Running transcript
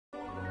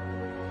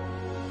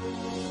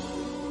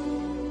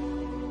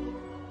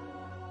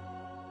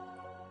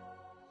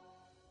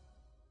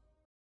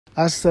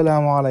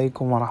Assalamu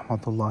alaikum wa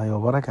rahmatullahi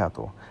wa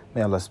barakatuh.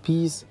 May Allah's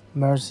peace,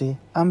 mercy,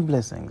 and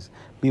blessings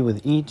be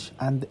with each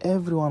and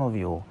every one of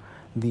you,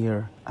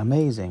 dear,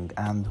 amazing,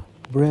 and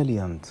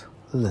brilliant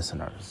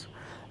listeners.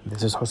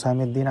 This is Hossam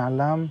Ed-Deen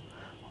Allam,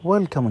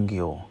 welcoming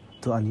you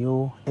to a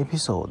new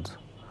episode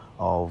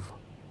of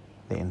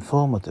the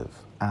informative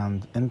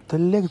and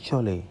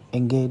intellectually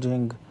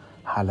engaging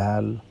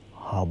Halal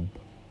Hub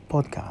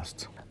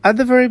podcast. At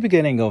the very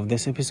beginning of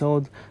this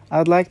episode,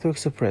 I'd like to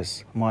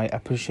express my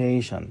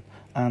appreciation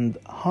and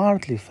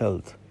heartily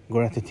felt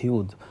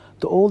gratitude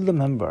to all the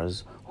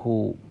members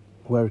who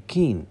were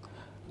keen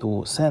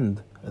to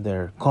send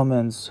their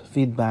comments,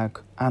 feedback,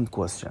 and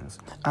questions.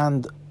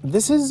 And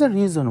this is the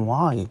reason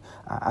why,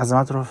 as a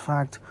matter of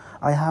fact,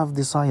 I have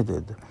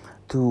decided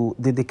to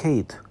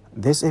dedicate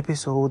this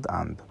episode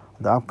and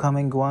the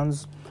upcoming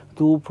ones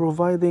to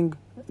providing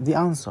the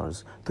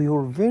answers to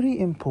your very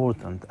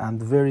important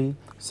and very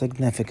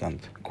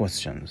significant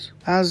questions.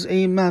 As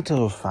a matter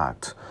of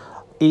fact,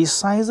 a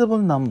sizable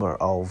number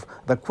of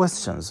the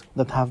questions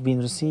that have been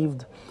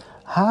received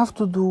have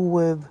to do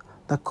with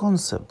the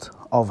concept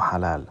of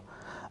halal,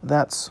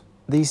 that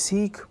they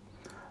seek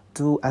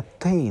to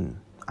attain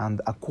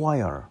and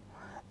acquire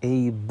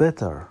a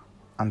better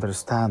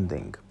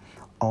understanding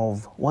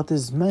of what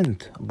is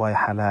meant by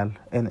halal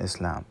in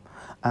Islam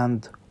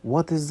and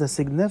what is the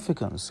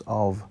significance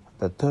of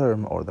the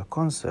term or the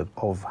concept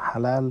of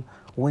halal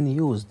when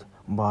used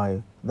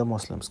by the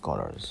Muslim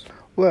scholars.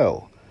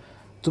 Well,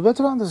 to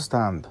better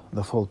understand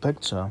the full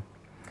picture,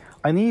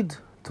 I need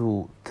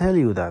to tell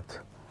you that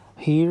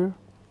here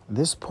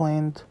this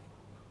point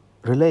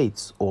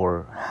relates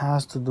or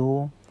has to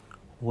do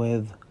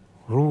with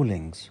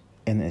rulings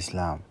in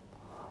Islam,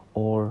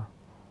 or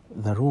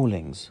the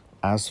rulings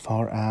as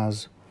far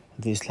as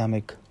the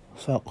Islamic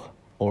fiqh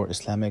or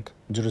Islamic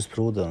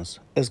jurisprudence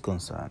is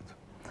concerned.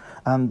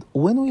 And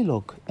when we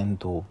look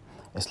into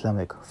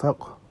Islamic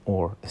fiqh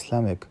or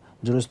Islamic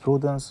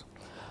jurisprudence,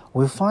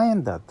 we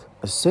find that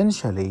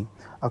essentially,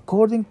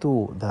 according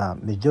to the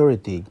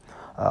majority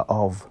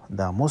of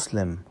the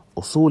Muslim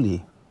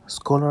usuli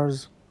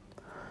scholars,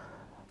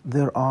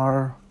 there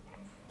are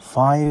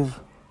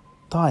 5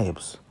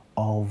 types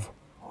of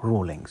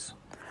rulings.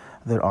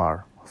 There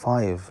are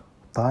 5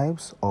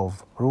 types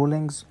of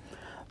rulings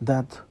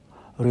that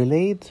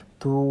relate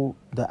to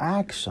the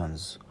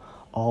actions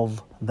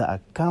of the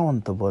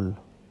accountable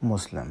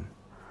Muslim.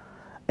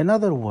 In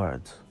other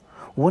words,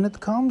 when it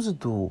comes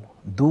to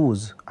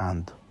do's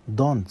and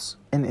don'ts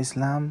in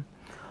Islam,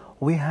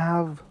 we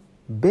have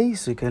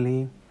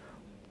basically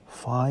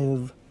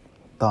 5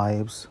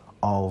 types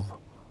of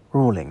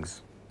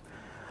rulings.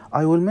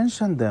 I will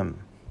mention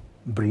them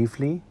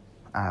briefly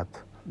at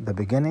the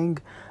beginning,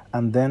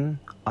 and then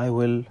I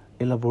will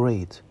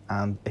elaborate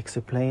and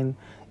explain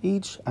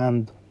each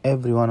and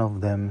every one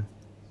of them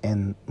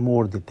in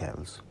more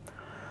details.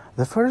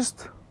 The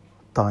first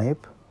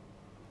type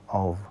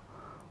of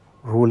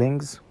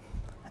rulings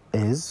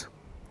is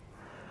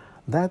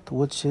that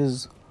which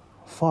is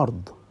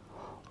fard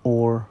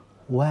or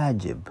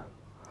wajib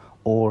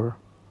or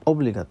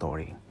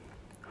obligatory.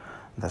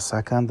 The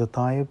second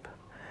type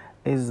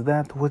is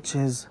that which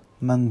is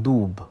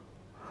mandub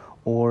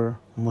or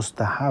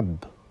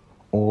mustahab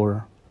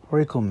or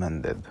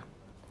recommended.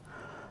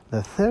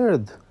 The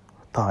third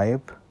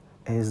type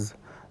is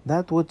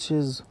that which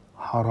is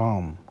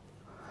haram,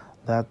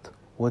 that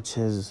which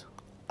is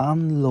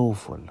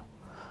unlawful,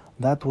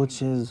 that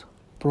which is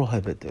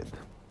prohibited.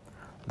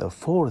 The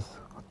fourth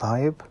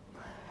type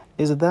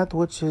is that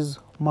which is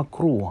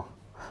makruh,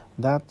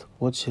 that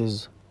which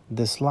is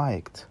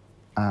disliked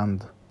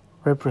and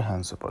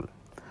reprehensible.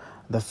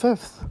 The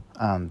fifth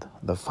and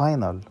the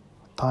final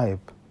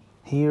type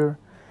here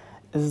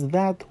is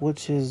that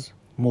which is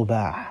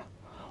mubah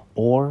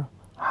or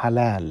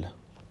halal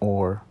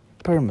or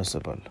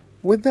permissible.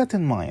 With that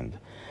in mind,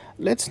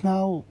 let's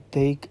now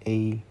take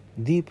a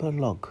deeper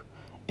look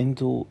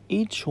into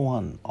each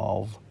one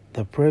of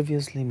the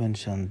previously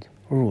mentioned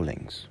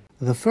rulings.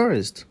 The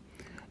first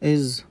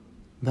is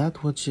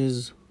that which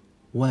is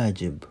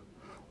wajib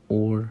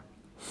or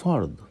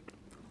fard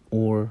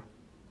or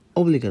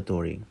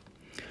obligatory.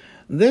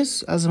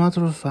 This, as a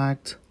matter of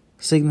fact,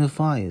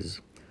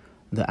 signifies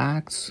the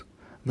acts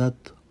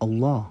that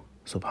Allah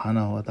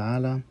subhanahu wa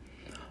ta'ala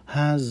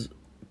has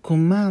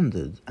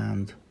commanded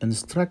and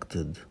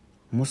instructed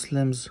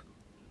Muslims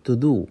to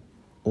do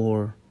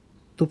or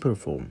to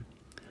perform.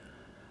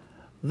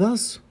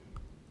 Thus,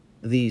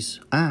 these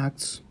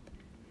acts,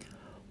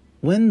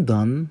 when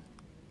done,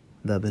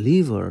 the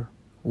believer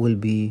will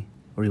be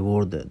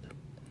rewarded.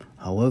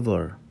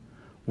 However,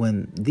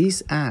 when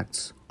these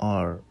acts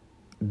are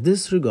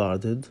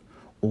disregarded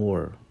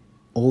or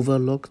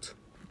overlooked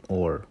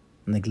or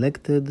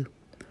neglected,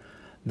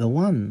 the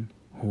one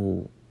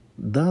who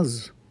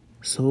does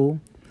so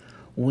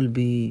will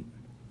be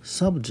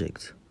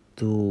subject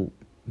to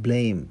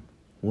blame,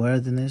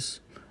 worthiness,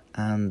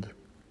 and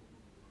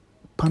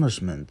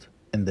punishment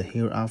in the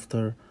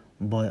hereafter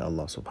by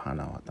Allah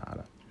subhanahu wa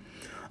ta'ala.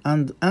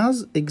 And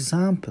as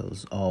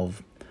examples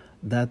of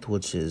that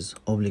which is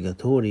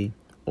obligatory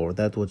or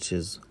that which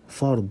is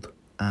fard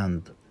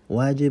and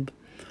wajib,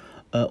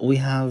 we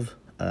have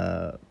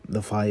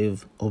the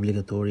 5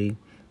 obligatory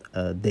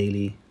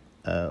daily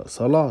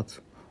salat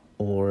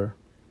or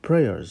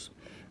prayers,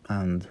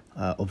 and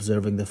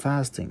observing the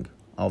fasting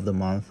of the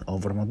month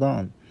of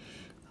Ramadan,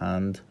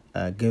 and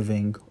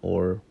giving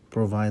or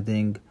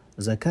providing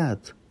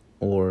zakat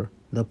or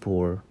the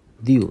poor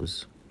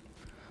dues.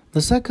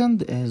 The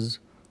second is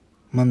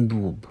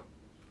mandub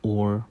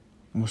or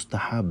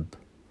mustahab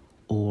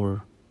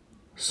or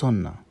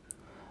sunnah,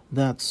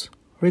 that's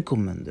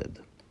recommended.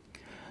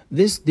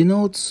 This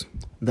denotes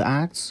the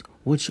acts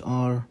which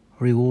are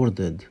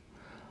rewarded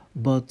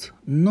but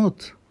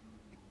not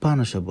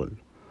punishable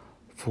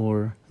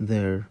for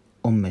their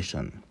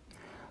omission,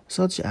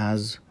 such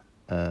as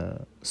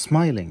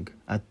smiling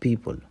at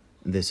people.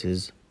 This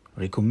is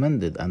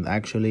recommended and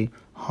actually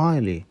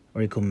highly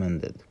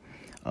recommended.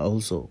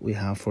 Also, we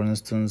have, for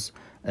instance,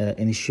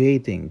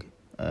 initiating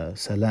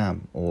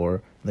salam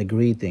or the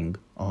greeting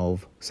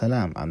of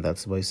salam, and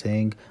that's by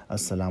saying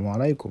assalamu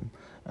alaikum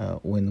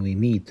when we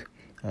meet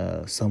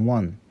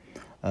someone.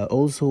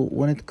 Also,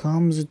 when it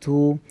comes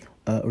to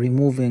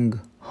removing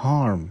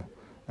harm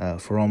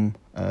from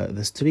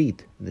the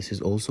street, this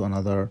is also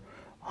another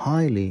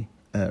highly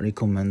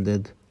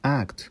recommended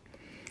act.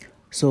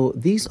 So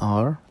these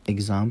are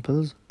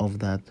examples of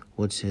that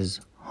which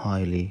is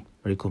highly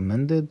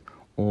recommended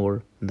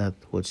or that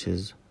which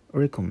is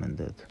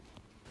recommended.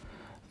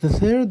 The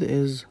third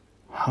is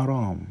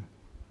haram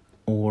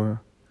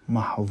or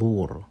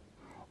mahdhur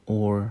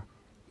or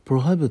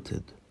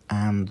prohibited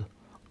and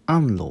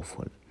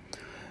unlawful.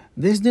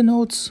 This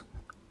denotes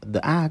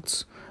the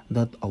acts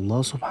that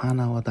Allah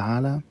subhanahu wa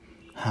ta'ala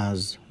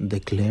has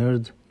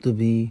declared to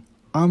be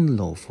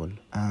unlawful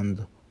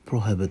and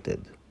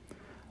prohibited.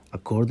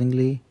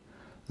 Accordingly,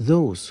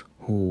 those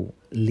who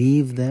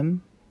leave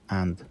them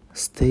and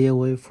stay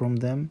away from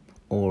them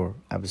or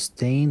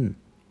abstain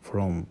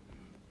from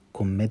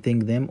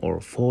committing them or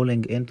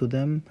falling into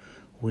them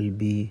will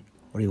be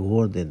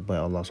rewarded by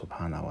Allah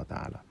subhanahu wa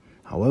ta'ala.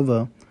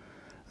 However,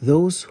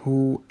 those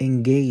who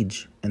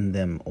engage in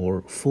them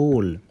or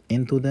fall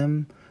into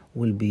them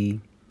will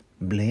be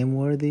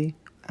blameworthy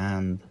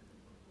and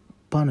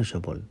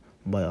punishable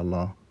by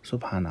Allah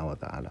subhanahu wa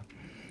ta'ala.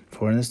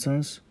 For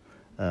instance,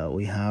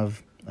 we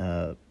have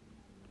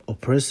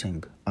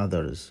oppressing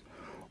others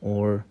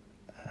or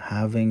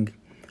having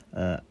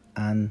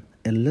an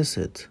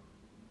illicit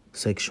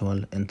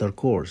sexual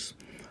intercourse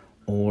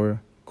or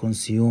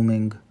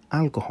consuming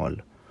alcohol.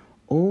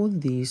 All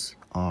these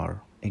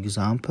are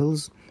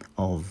examples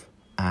of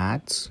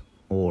acts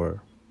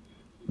or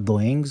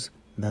doings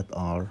that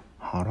are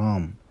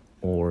haram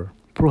or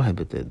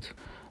prohibited.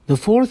 The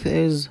fourth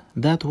is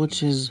that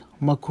which is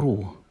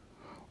makruh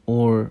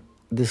or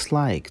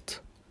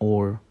disliked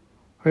or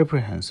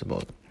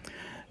reprehensible.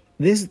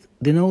 This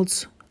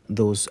denotes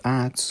those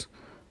acts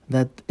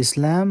that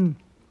Islam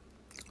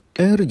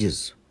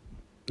urges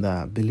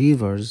the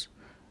believers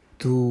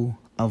to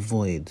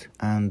avoid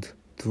and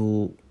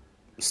to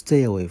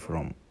stay away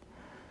from.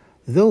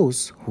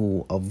 Those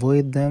who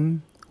avoid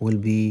them will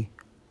be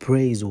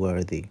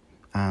praiseworthy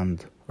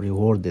and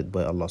rewarded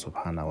by Allah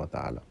subhanahu wa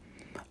ta'ala.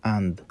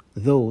 And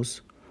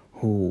those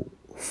who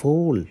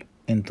fall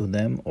into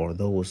them or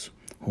those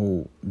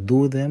who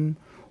do them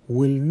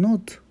will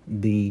not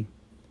be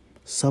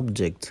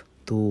subject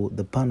to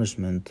the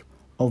punishment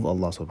of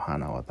Allah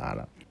subhanahu wa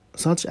ta'ala.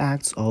 Such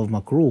acts of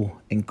makruh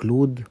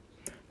include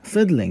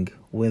fiddling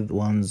with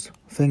one's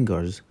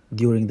fingers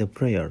during the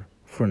prayer,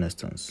 for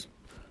instance.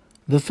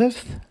 The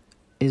fifth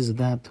is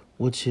that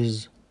which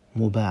is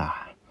mubah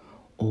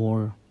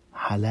or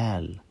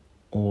halal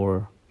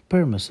or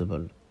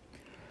permissible.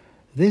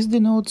 This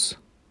denotes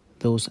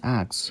those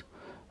acts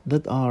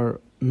that are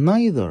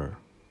neither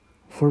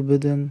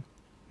forbidden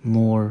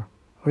nor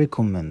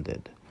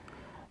recommended.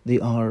 They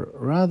are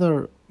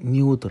rather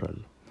neutral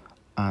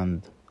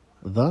and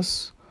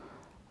thus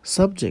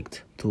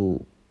subject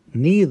to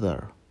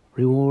neither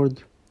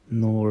reward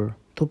nor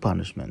to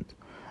punishment.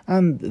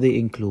 And they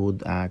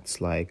include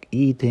acts like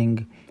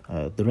eating,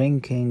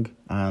 drinking,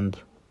 and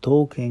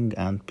talking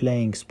and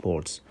playing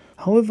sports.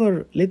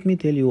 However, let me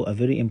tell you a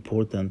very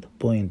important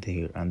point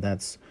here, and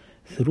that's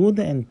through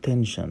the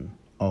intention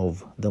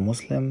of the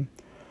Muslim,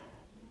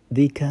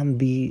 they can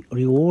be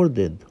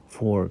rewarded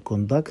for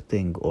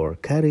conducting or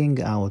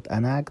carrying out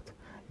an act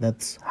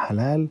that's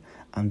halal,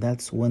 and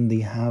that's when they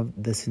have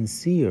the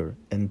sincere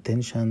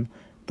intention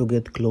to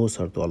get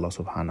closer to Allah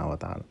subhanahu wa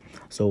ta'ala.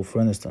 So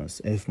for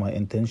instance, if my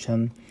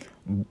intention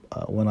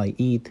when I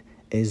eat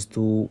is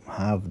to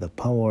have the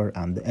power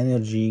and the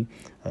energy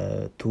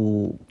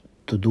to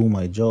do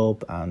my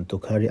job and to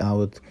carry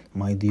out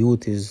my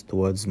duties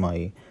towards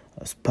my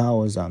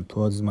spouse and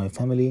towards my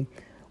family,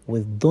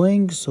 with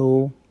doing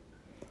so,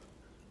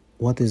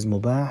 what is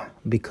mubah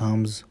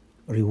becomes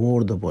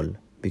rewardable,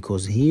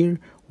 because here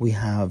we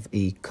have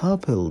a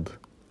coupled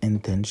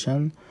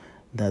intention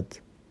that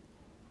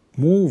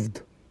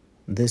moved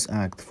this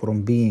act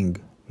from being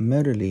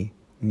merely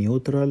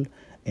neutral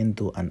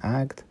into an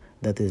act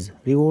that is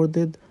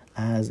rewarded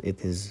as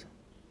it is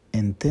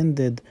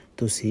intended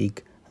to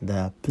seek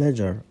the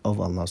pleasure of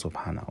Allah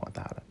subhanahu wa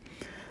ta'ala.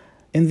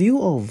 In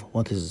view of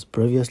what is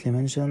previously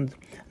mentioned,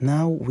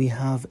 now we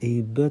have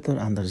a better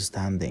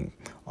understanding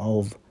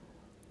of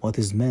what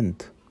is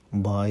meant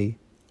by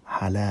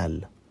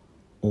halal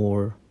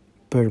or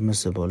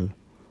permissible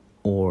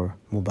or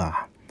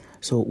mubah.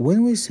 So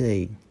when we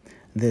say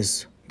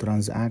this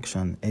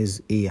transaction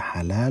is a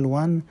halal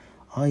one,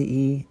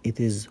 i.e. it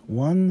is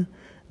one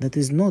that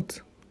is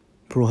not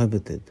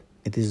prohibited,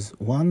 it is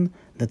one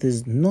that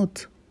is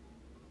not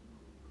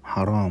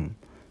haram,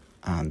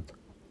 and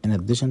in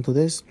addition to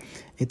this,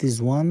 it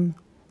is one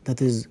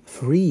that is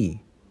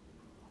free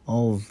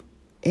of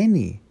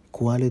any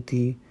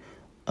quality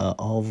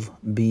of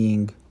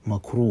being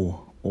makruh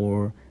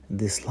or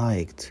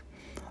disliked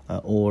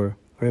or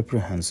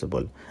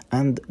reprehensible.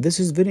 And this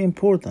is very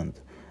important,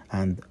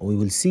 and we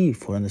will see,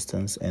 for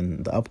instance,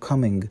 in the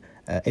upcoming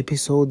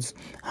episodes,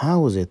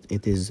 how is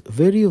it is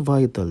very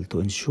vital to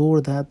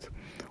ensure that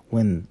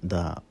when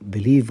the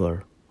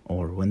believer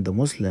or when the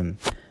Muslim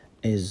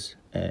is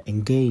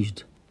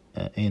engaged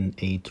in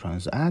a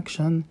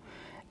transaction,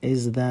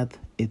 is that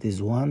it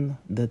is one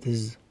that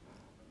is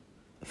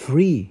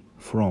free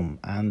from,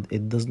 and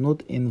it does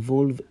not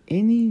involve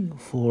any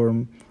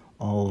form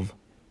of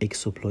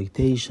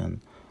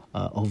exploitation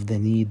of the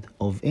need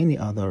of any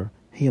other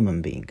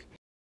human being.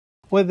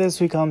 With this,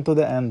 we come to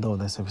the end of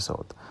this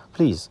episode.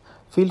 Please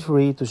feel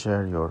free to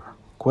share your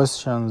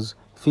questions,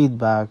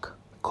 feedback,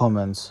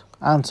 comments,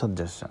 and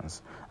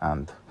suggestions.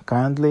 And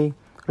kindly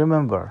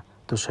remember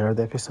to share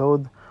the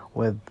episode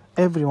with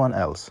everyone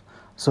else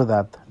so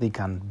that they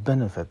can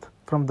benefit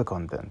from the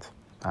content.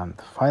 And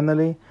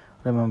finally,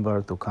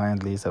 remember to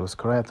kindly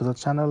subscribe to the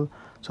channel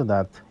so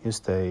that you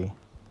stay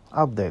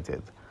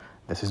updated.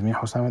 This is me,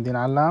 Hossam Ed-Deen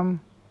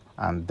Allam,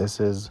 and this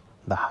is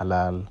the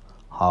Halal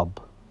Hub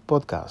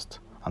podcast.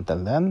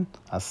 Until then,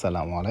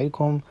 Assalamu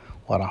alaikum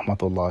wa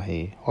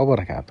rahmatullahi wa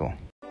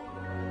barakatuh.